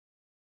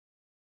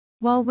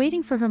While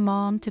waiting for her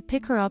mom to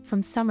pick her up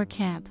from summer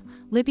camp,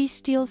 Libby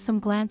steals some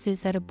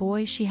glances at a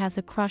boy she has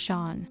a crush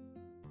on.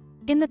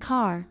 In the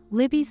car,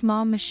 Libby's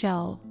mom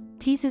Michelle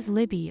teases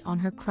Libby on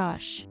her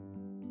crush.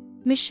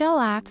 Michelle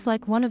acts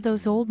like one of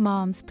those old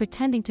moms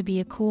pretending to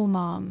be a cool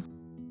mom.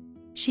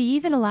 She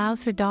even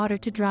allows her daughter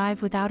to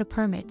drive without a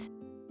permit.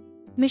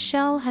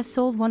 Michelle has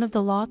sold one of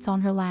the lots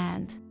on her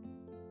land.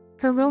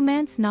 Her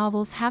romance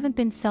novels haven't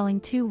been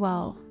selling too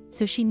well,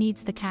 so she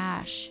needs the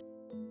cash.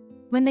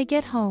 When they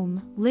get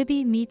home,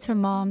 Libby meets her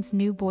mom's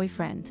new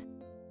boyfriend.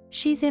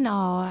 She's in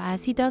awe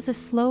as he does a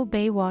slow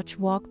Baywatch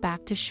walk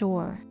back to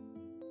shore.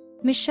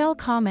 Michelle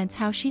comments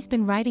how she's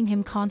been writing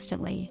him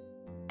constantly.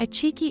 A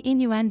cheeky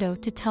innuendo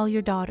to tell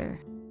your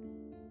daughter.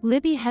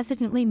 Libby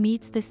hesitantly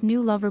meets this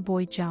new lover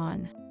boy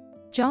John.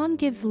 John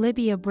gives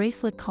Libby a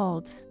bracelet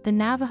called the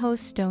Navajo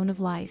Stone of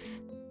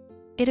Life.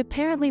 It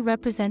apparently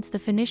represents the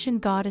Phoenician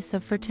goddess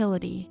of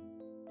fertility.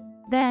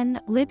 Then,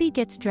 Libby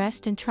gets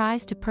dressed and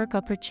tries to perk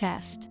up her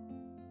chest.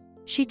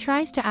 She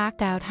tries to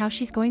act out how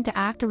she's going to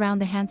act around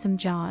the handsome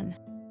John.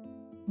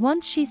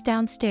 Once she's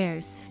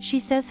downstairs, she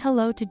says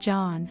hello to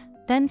John,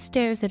 then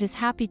stares at his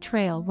happy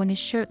trail when his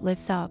shirt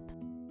lifts up.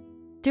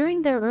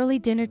 During their early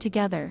dinner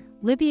together,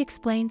 Libby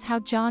explains how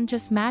John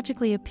just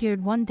magically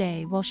appeared one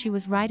day while she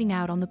was riding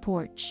out on the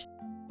porch.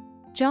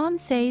 John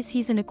says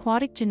he's an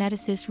aquatic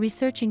geneticist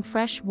researching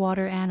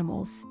freshwater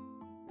animals.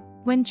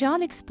 When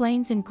John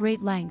explains in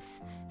great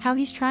lengths how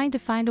he's trying to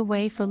find a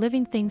way for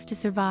living things to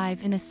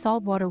survive in a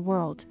saltwater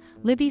world,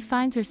 Libby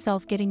finds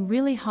herself getting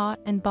really hot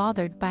and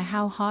bothered by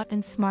how hot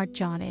and smart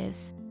John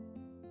is.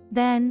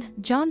 Then,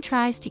 John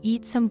tries to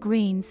eat some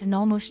greens and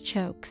almost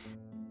chokes.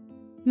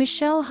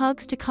 Michelle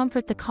hugs to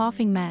comfort the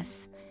coughing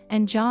mess,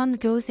 and John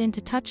goes in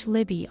to touch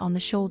Libby on the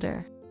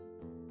shoulder.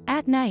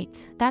 At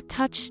night, that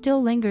touch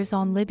still lingers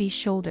on Libby's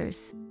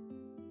shoulders.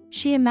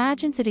 She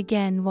imagines it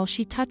again while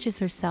she touches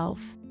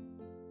herself.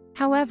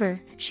 However,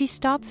 she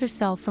stops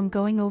herself from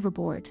going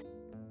overboard.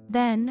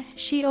 Then,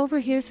 she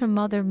overhears her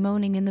mother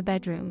moaning in the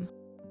bedroom.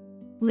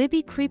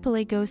 Libby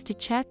creepily goes to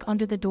check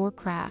under the door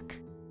crack.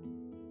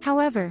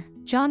 However,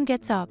 John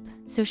gets up,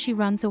 so she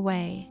runs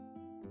away.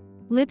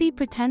 Libby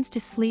pretends to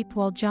sleep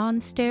while John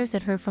stares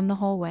at her from the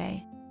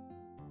hallway.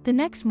 The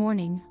next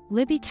morning,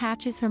 Libby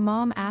catches her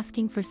mom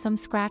asking for some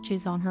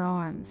scratches on her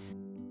arms.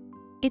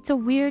 It's a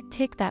weird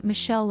tic that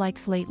Michelle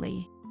likes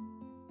lately.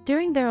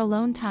 During their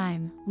alone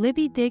time,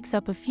 Libby digs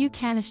up a few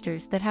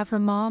canisters that have her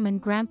mom and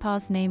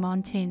grandpa's name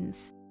on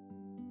tins.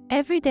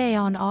 Every day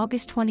on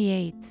August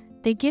 28th,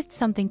 they gift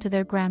something to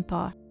their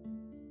grandpa.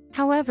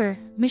 However,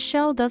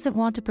 Michelle doesn't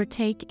want to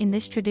partake in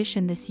this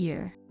tradition this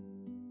year.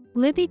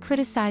 Libby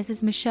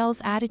criticizes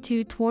Michelle's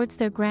attitude towards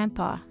their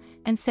grandpa,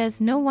 and says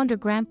no wonder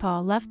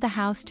grandpa left the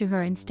house to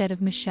her instead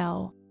of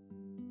Michelle.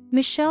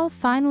 Michelle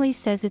finally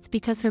says it's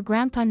because her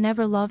grandpa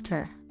never loved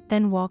her,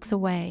 then walks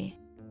away.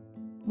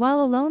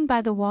 While alone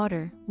by the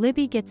water,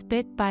 Libby gets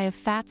bit by a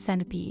fat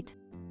centipede.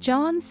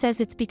 John says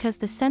it's because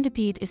the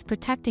centipede is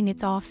protecting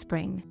its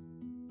offspring.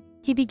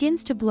 He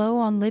begins to blow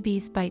on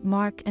Libby's bite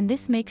mark and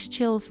this makes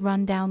chills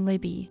run down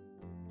Libby.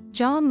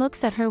 John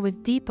looks at her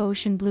with deep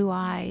ocean blue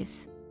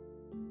eyes.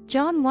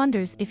 John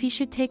wonders if he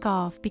should take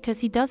off because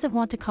he doesn't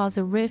want to cause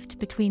a rift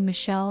between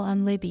Michelle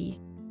and Libby.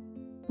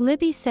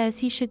 Libby says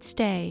he should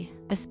stay,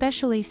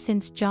 especially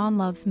since John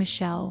loves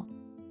Michelle.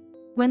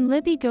 When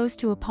Libby goes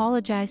to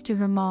apologize to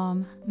her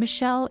mom,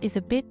 Michelle is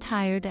a bit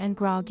tired and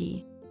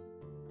groggy.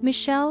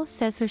 Michelle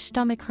says her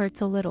stomach hurts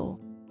a little.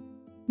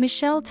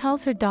 Michelle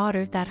tells her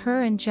daughter that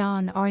her and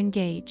John are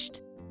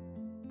engaged.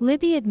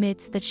 Libby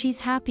admits that she's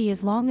happy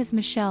as long as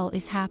Michelle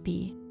is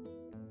happy.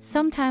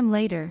 Sometime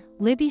later,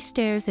 Libby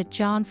stares at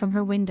John from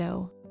her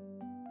window.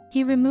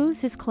 He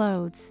removes his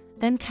clothes,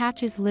 then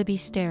catches Libby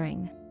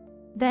staring.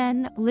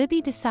 Then,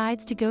 Libby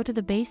decides to go to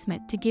the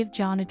basement to give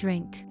John a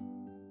drink.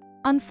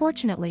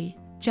 Unfortunately,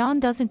 John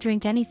doesn't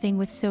drink anything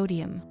with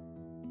sodium.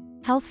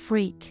 Health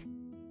freak.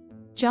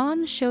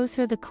 John shows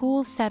her the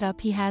cool setup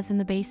he has in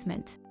the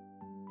basement.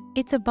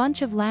 It's a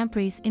bunch of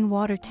lampreys in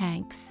water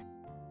tanks.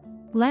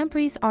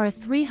 Lampreys are a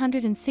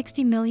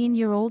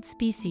 360-million-year-old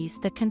species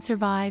that can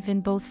survive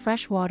in both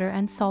freshwater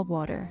and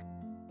saltwater.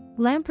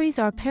 Lampreys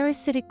are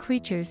parasitic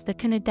creatures that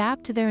can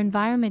adapt to their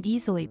environment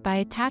easily by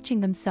attaching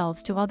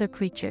themselves to other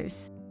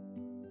creatures.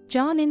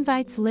 John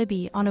invites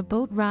Libby on a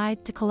boat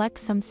ride to collect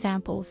some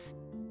samples.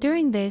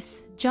 During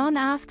this, John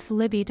asks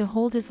Libby to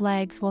hold his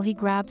legs while he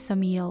grabs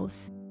some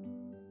eels.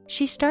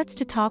 She starts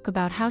to talk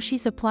about how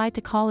she's applied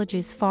to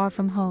colleges far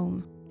from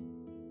home.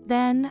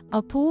 Then,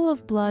 a pool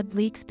of blood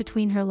leaks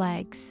between her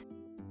legs.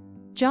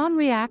 John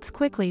reacts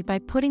quickly by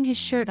putting his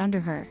shirt under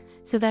her,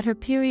 so that her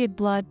period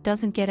blood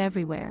doesn't get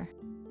everywhere.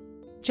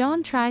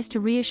 John tries to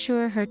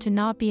reassure her to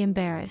not be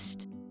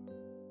embarrassed.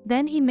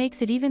 Then he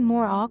makes it even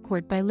more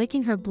awkward by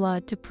licking her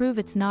blood to prove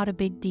it's not a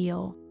big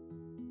deal.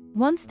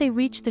 Once they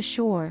reach the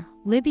shore,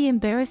 Libby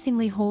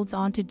embarrassingly holds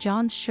onto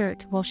John's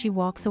shirt while she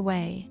walks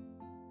away.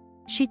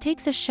 She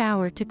takes a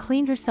shower to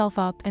clean herself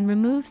up and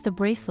removes the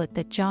bracelet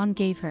that John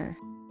gave her.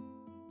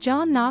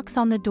 John knocks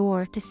on the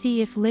door to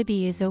see if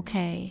Libby is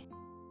okay.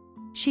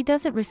 She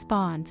doesn't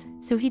respond,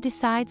 so he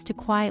decides to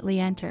quietly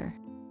enter.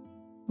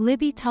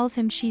 Libby tells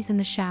him she's in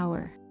the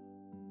shower.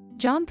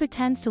 John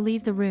pretends to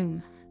leave the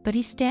room, but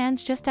he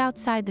stands just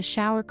outside the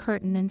shower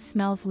curtain and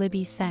smells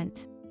Libby's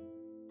scent.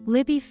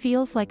 Libby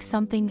feels like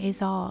something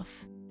is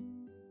off.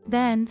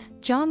 Then,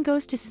 John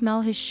goes to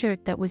smell his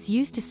shirt that was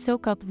used to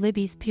soak up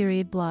Libby's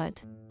period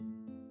blood.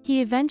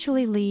 He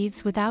eventually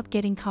leaves without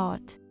getting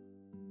caught.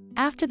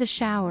 After the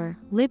shower,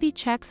 Libby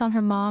checks on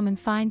her mom and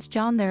finds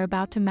John there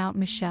about to mount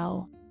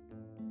Michelle.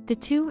 The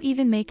two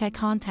even make eye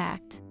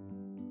contact.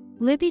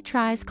 Libby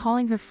tries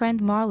calling her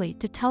friend Marley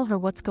to tell her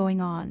what's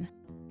going on.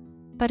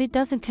 But it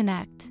doesn't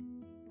connect.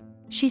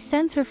 She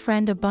sends her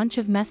friend a bunch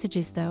of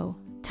messages though,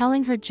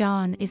 telling her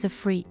John is a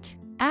freak.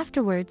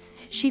 Afterwards,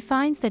 she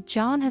finds that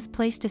John has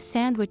placed a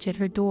sandwich at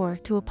her door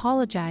to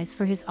apologize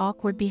for his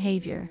awkward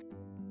behavior.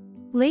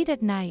 Late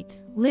at night,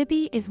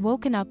 Libby is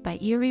woken up by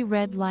eerie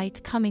red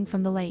light coming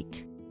from the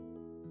lake.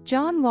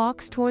 John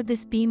walks toward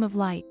this beam of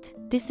light,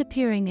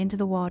 disappearing into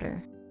the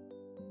water.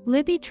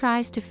 Libby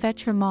tries to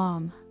fetch her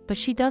mom, but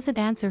she doesn't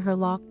answer her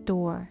locked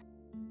door.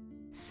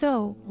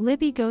 So,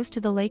 Libby goes to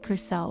the lake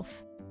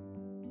herself.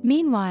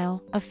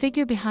 Meanwhile, a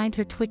figure behind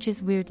her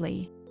twitches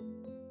weirdly.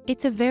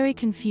 It's a very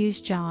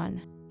confused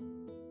John.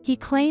 He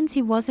claims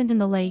he wasn't in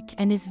the lake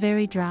and is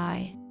very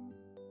dry.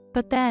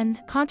 But then,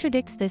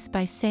 contradicts this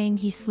by saying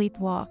he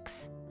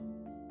sleepwalks.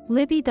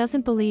 Libby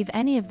doesn't believe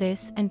any of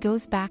this and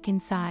goes back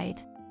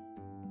inside.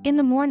 In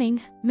the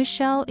morning,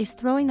 Michelle is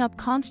throwing up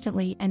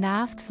constantly and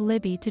asks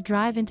Libby to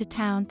drive into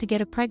town to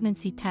get a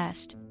pregnancy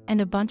test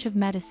and a bunch of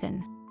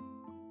medicine.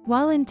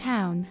 While in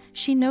town,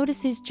 she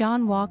notices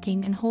John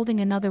walking and holding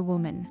another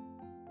woman.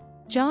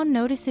 John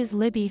notices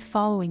Libby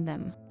following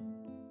them.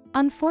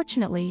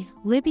 Unfortunately,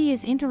 Libby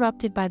is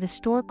interrupted by the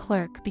store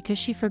clerk because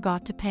she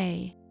forgot to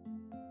pay.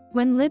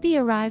 When Libby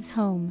arrives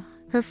home,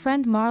 her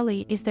friend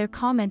Marley is there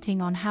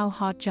commenting on how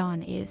hot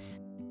John is.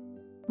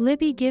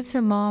 Libby gives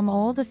her mom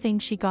all the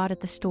things she got at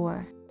the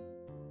store.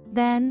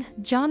 Then,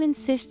 John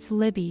insists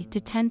Libby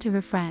to tend to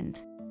her friend.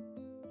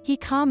 He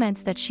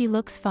comments that she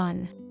looks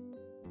fun.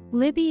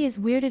 Libby is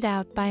weirded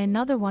out by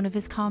another one of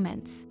his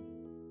comments.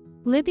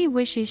 Libby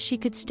wishes she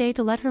could stay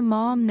to let her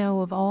mom know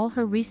of all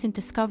her recent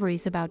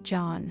discoveries about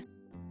John.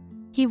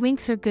 He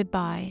winks her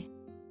goodbye.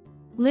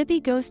 Libby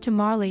goes to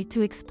Marley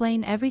to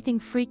explain everything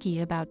freaky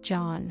about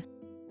John.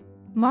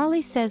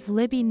 Marley says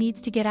Libby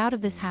needs to get out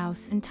of this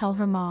house and tell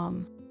her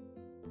mom.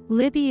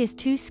 Libby is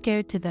too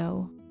scared to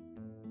though.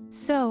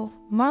 So,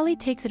 Marley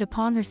takes it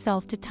upon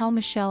herself to tell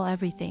Michelle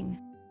everything.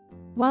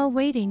 While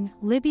waiting,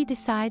 Libby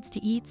decides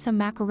to eat some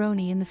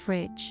macaroni in the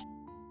fridge.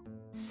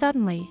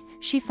 Suddenly,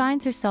 she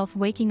finds herself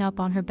waking up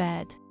on her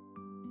bed.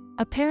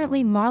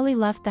 Apparently Marley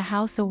left the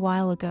house a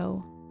while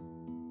ago.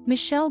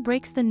 Michelle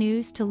breaks the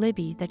news to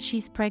Libby that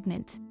she's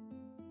pregnant.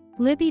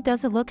 Libby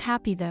doesn't look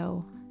happy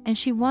though, and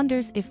she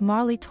wonders if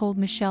Marley told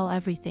Michelle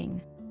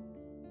everything.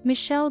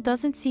 Michelle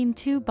doesn't seem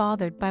too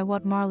bothered by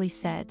what Marley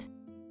said.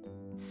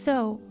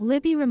 So,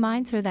 Libby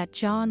reminds her that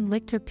John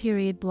licked her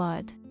period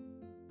blood.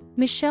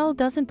 Michelle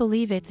doesn't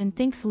believe it and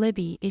thinks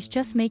Libby is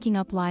just making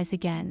up lies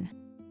again.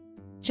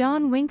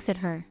 John winks at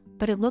her,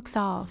 but it looks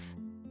off.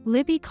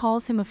 Libby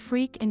calls him a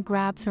freak and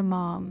grabs her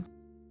mom.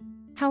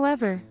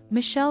 However,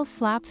 Michelle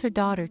slaps her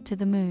daughter to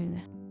the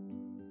moon.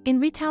 In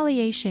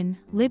retaliation,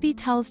 Libby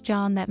tells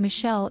John that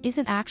Michelle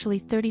isn't actually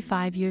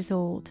 35 years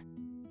old.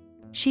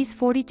 She's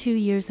 42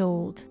 years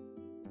old.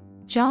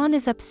 John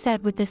is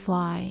upset with this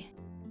lie.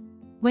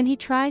 When he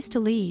tries to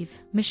leave,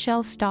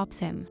 Michelle stops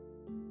him.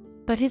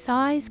 But his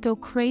eyes go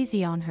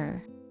crazy on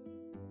her.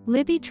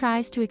 Libby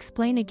tries to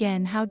explain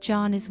again how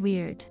John is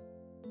weird.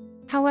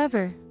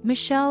 However,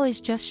 Michelle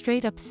is just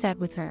straight upset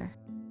with her.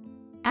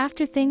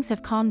 After things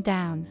have calmed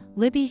down,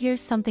 Libby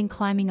hears something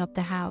climbing up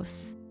the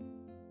house.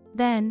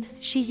 Then,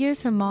 she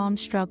hears her mom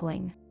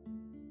struggling.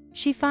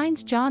 She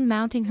finds John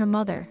mounting her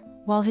mother,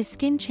 while his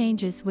skin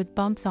changes with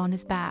bumps on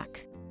his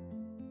back.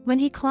 When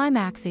he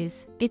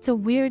climaxes, it's a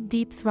weird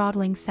deep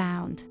throttling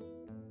sound.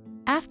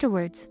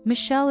 Afterwards,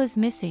 Michelle is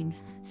missing,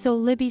 so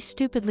Libby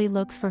stupidly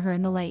looks for her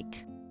in the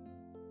lake.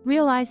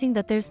 Realizing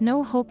that there's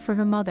no hope for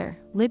her mother,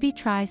 Libby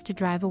tries to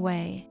drive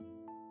away.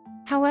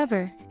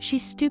 However, she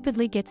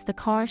stupidly gets the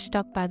car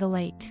stuck by the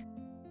lake.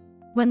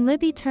 When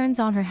Libby turns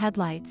on her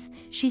headlights,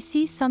 she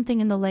sees something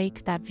in the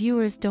lake that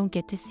viewers don't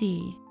get to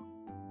see.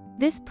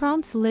 This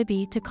prompts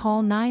Libby to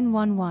call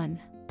 911,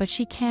 but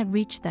she can't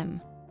reach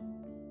them.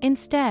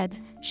 Instead,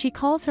 she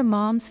calls her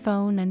mom's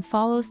phone and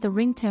follows the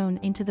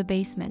ringtone into the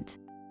basement.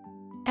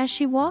 As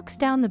she walks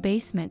down the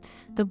basement,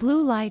 the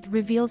blue light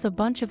reveals a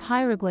bunch of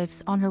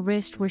hieroglyphs on her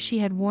wrist where she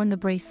had worn the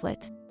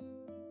bracelet.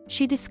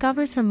 She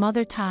discovers her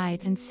mother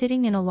tied and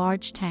sitting in a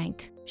large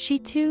tank. She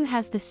too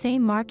has the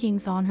same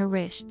markings on her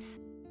wrists.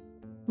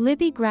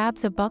 Libby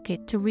grabs a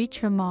bucket to reach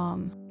her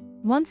mom.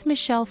 Once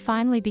Michelle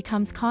finally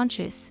becomes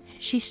conscious,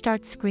 she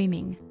starts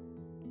screaming.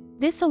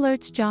 This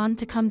alerts John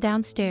to come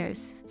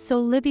downstairs, so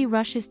Libby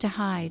rushes to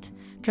hide,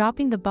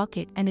 dropping the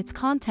bucket and its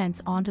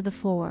contents onto the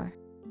floor.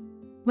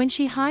 When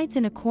she hides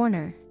in a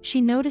corner,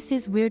 she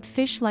notices weird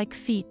fish-like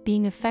feet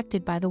being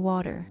affected by the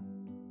water.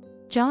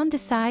 John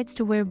decides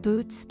to wear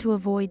boots to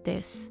avoid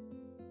this.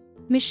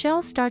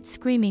 Michelle starts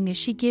screaming as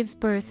she gives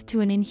birth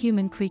to an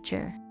inhuman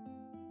creature.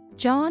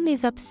 John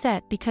is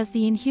upset because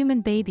the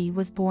inhuman baby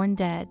was born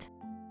dead.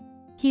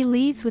 He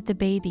leaves with the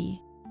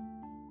baby.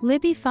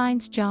 Libby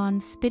finds John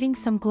spitting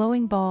some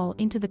glowing ball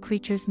into the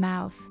creature's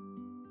mouth.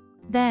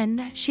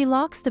 Then, she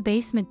locks the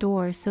basement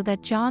door so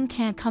that John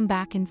can't come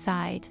back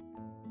inside.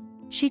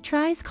 She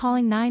tries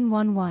calling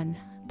 911,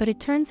 but it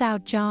turns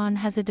out John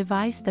has a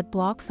device that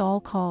blocks all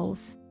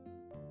calls.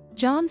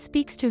 John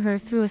speaks to her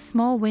through a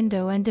small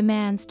window and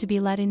demands to be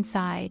let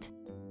inside.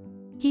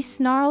 He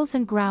snarls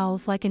and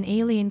growls like an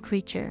alien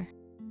creature.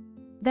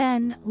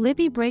 Then,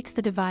 Libby breaks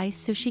the device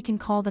so she can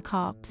call the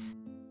cops.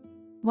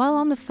 While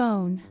on the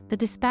phone, the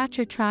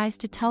dispatcher tries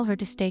to tell her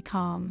to stay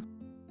calm.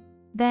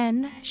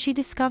 Then, she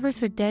discovers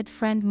her dead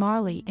friend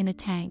Marley in a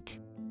tank.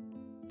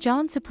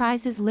 John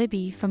surprises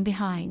Libby from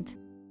behind.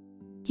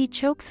 He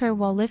chokes her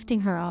while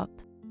lifting her up.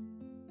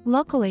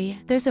 Luckily,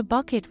 there's a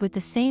bucket with the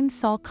same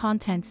salt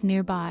contents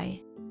nearby.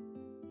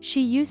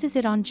 She uses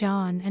it on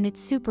John and it's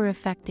super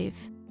effective.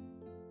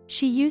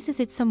 She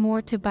uses it some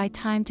more to buy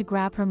time to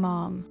grab her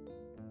mom.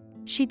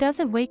 She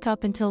doesn't wake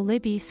up until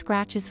Libby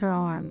scratches her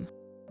arm.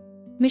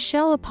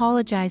 Michelle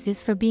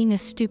apologizes for being a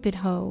stupid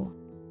hoe.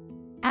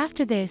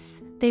 After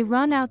this, they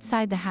run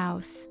outside the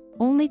house,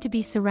 only to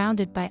be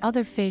surrounded by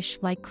other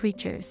fish-like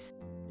creatures.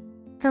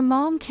 Her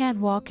mom can't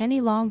walk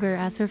any longer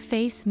as her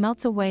face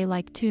melts away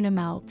like tuna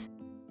melt.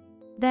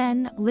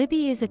 Then,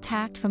 Libby is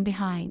attacked from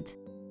behind.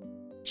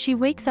 She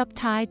wakes up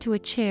tied to a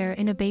chair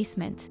in a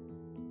basement.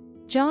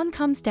 John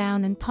comes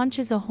down and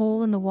punches a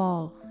hole in the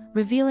wall,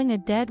 revealing a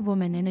dead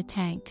woman in a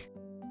tank.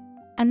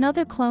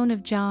 Another clone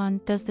of John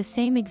does the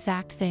same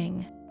exact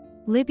thing.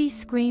 Libby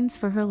screams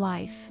for her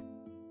life.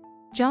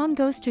 John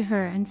goes to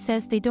her and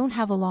says they don't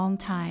have a long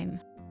time.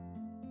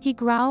 He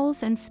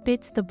growls and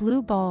spits the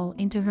blue ball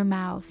into her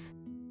mouth.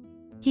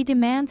 He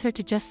demands her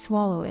to just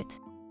swallow it.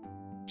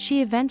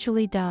 She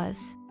eventually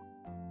does.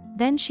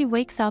 Then she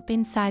wakes up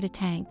inside a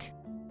tank.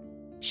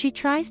 She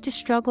tries to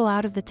struggle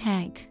out of the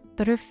tank,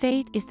 but her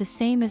fate is the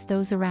same as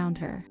those around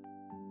her.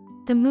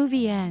 The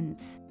movie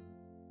ends.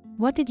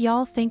 What did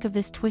y'all think of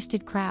this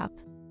twisted crap?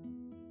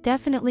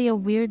 Definitely a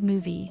weird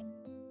movie.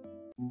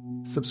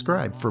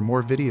 Subscribe for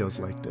more videos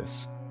like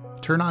this.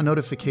 Turn on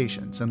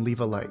notifications and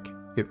leave a like.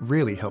 It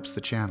really helps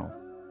the channel.